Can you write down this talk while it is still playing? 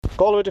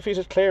Galway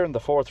defeated Clare in the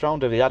fourth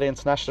round of the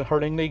Alliance National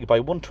Hurling League by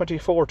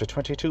 124 to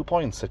 22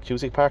 points at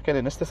Cusack Park in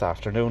Ennis this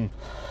afternoon.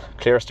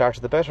 Clare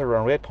started the better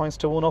and were 8 points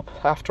to 1 up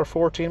after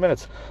 14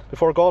 minutes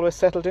before Galway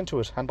settled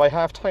into it, and by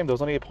half time there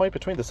was only a point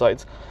between the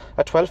sides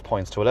at 12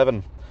 points to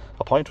 11.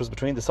 A point was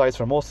between the sides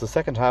for most of the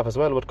second half as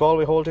well, with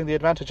Galway holding the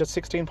advantage at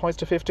 16 points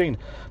to 15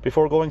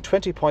 before going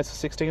 20 points to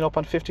 16 up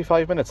on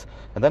 55 minutes,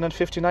 and then in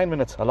 59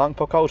 minutes a long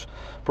puck out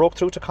broke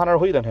through to Conor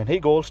Whelan and he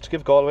goaled to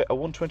give Galway a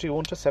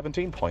 121 to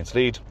 17 points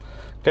lead.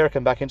 Clare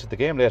came back into the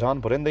game late on,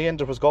 but in the end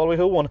it was Galway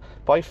who won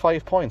by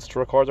 5 points to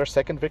record their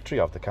second victory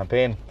of the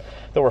campaign.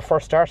 There were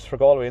first starts for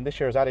Galway in this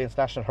year's Alliance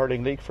National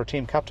Hurling League for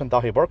team captain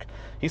Daithí Burke.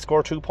 He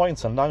scored 2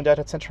 points and Long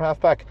at centre half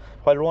back,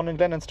 while Ronan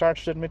Glennon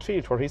started in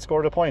midfield where he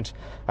scored a point.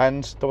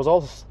 And there was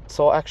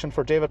also action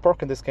for David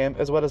Burke in this game,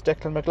 as well as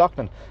Declan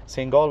McLaughlin,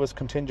 seeing Galway's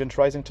contingent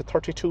rising to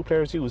 32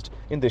 players used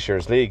in this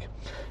year's league.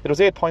 It was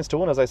 8 points to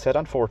 1, as I said,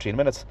 on 14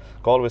 minutes.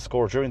 Galway's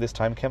score during this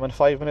time came in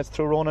 5 minutes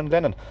through Ronan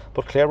Glennon,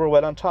 but Clare were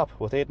well on top,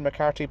 with Aidan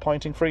McCarthy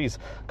pointing frees.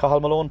 Cathal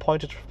Malone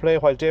pointed for play,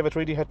 while David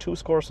Reedy had 2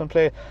 scores in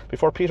play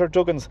before Peter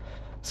Duggan's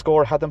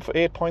score had them for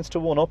 8 points to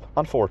 1 up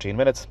on 14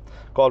 minutes.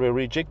 Galway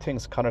rejigged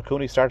things. Conor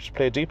Cooney started to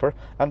play deeper,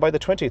 and by the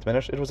 20th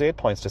minute it was 8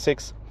 points to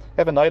 6.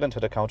 Evan Nyland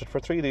had accounted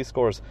for 3 of these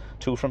scores,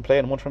 2 from play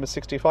and 1 from his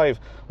 65,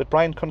 with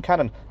Brian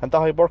Concannon and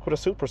Daithí Burke with a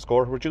super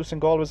score, reducing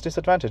Galway's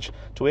disadvantage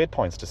to 8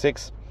 points to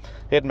 6.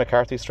 Aidan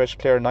McCarthy stretched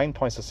Clare 9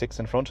 points to 6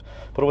 in front,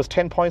 but it was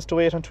 10 points to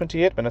 8 on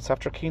 28 minutes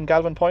after Cian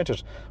Galvin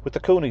pointed, with the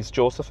Cooneys,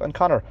 Joseph and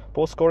Conor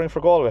both scoring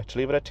for Galway to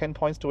leave it at 10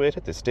 points to 8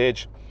 at this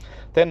stage.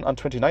 Then on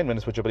 29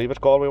 minutes, would you believe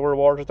it, Galway were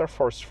awarded their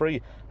first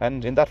free,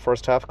 and in that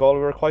first half Galway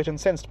were quite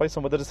incensed by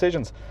some of the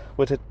decisions,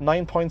 with it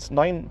 9 points,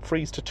 9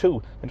 frees to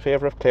 2 in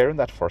favour of Clare in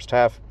that first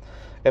half.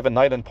 Evan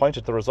Nyland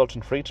pointed the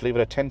resultant free to leave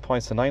it at 10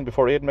 points to 9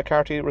 before Aidan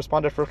McCarthy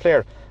responded for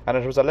Clare, and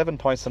it was 11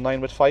 points to 9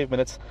 with 5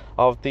 minutes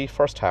of the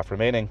first half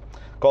remaining.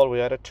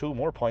 Galway added 2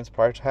 more points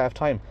prior to half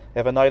time.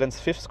 Evan Nyland's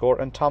 5th score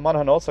and Tom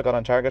Monaghan also got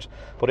on target,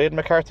 but Aidan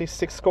McCarthy's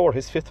 6th score,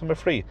 his 5th from a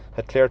free,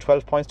 had Clare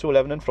 12 points to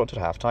 11 in front at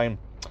half time.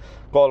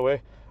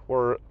 Galway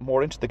were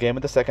more into the game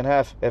in the second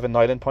half. Evan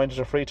Nyland pointed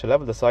a free to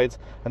level the sides,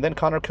 and then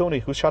Conor Cooney,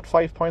 who shot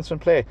 5 points in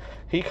play,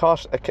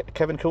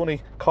 Kevin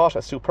Cooney caught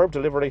a superb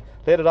delivery,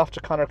 laid it off to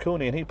Conor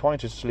Cooney, and he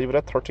pointed to leave it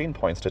at 13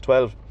 points to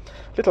 12.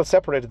 Little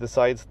separated the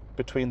sides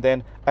between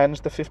then and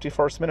the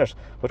 51st minute,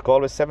 with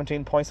Galway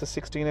 17 points to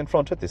 16 in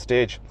front at this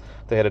stage.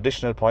 They had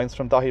additional points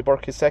from Daithí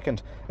Burke, his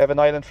 2nd, Evan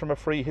Nyland from a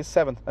free, his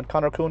 7th, and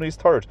Conor Cooney's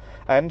 3rd,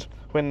 and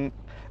when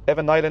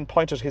Evan Nyland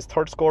pointed his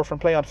 3rd score from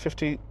play on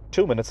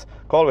 52 minutes,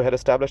 Galway had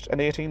established an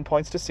 18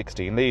 points to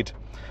 16 lead.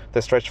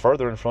 They stretched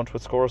further in front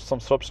with scores from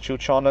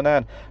substitute Sean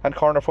Lennon and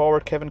corner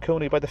forward Kevin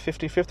Cooney by the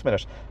 55th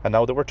minute, and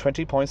now they were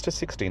 20 points to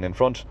 16 in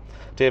front.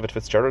 David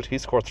Fitzgerald, he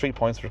scored 3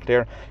 points for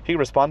Clare. He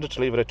responded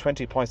to leave it at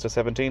 20 points to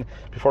 17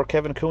 before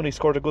Kevin Cooney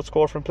scored a good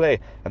score from play,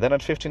 and then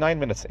at 59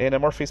 minutes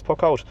Éanna Murphy's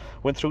puck out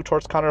went through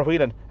towards Conor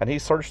Whelan, and he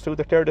surged through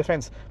the Clare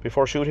defence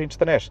before shooting to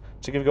the net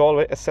to give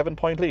Galway a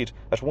 7-point lead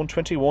at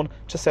 121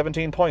 to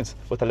 17 points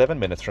with 11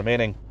 minutes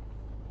remaining.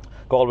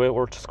 Galway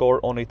were to score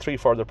only 3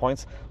 further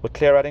points, with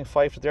Clare adding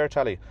 5 to their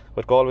tally,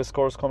 with Galway's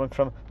scores coming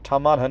from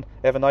Tom Monaghan,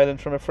 Evan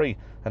Nyland from a free,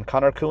 and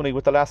Conor Cooney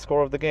with the last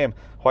score of the game,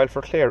 while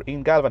for Clare,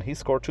 Ian Galvin, he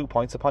scored 2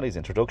 points upon his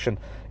introduction.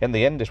 In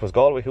the end, it was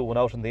Galway who won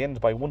out in the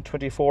end by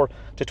 124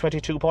 to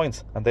 22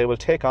 points, and they will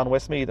take on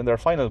Westmeath in their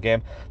final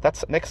game.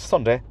 That's next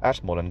Sunday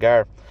at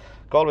Mullingar.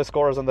 Galway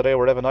scorers on the day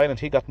were Evan Nyland,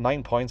 he got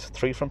 9 points,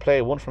 3 from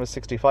play, 1 from his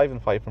 65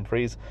 and 5 from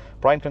frees.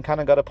 Brian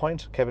Concannon got a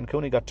point, Kevin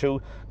Cooney got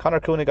 2, Conor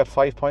Cooney got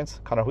 5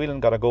 points, Conor Whelan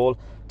got a goal,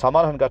 Tom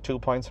Monaghan got 2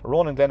 points,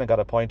 Ronan Glennon got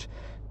a point,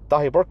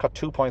 Daithí Burke got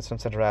 2 points from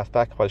centre half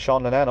back, while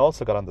Sean Lennon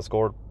also got on the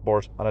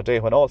scoreboard on a day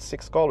when all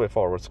 6 Galway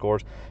forwards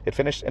scored. It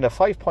finished in a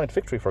 5-point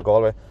victory for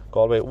Galway.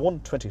 Galway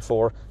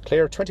 124,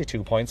 Clare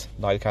 22 points.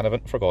 Niall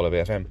Canavan for Galway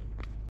FM.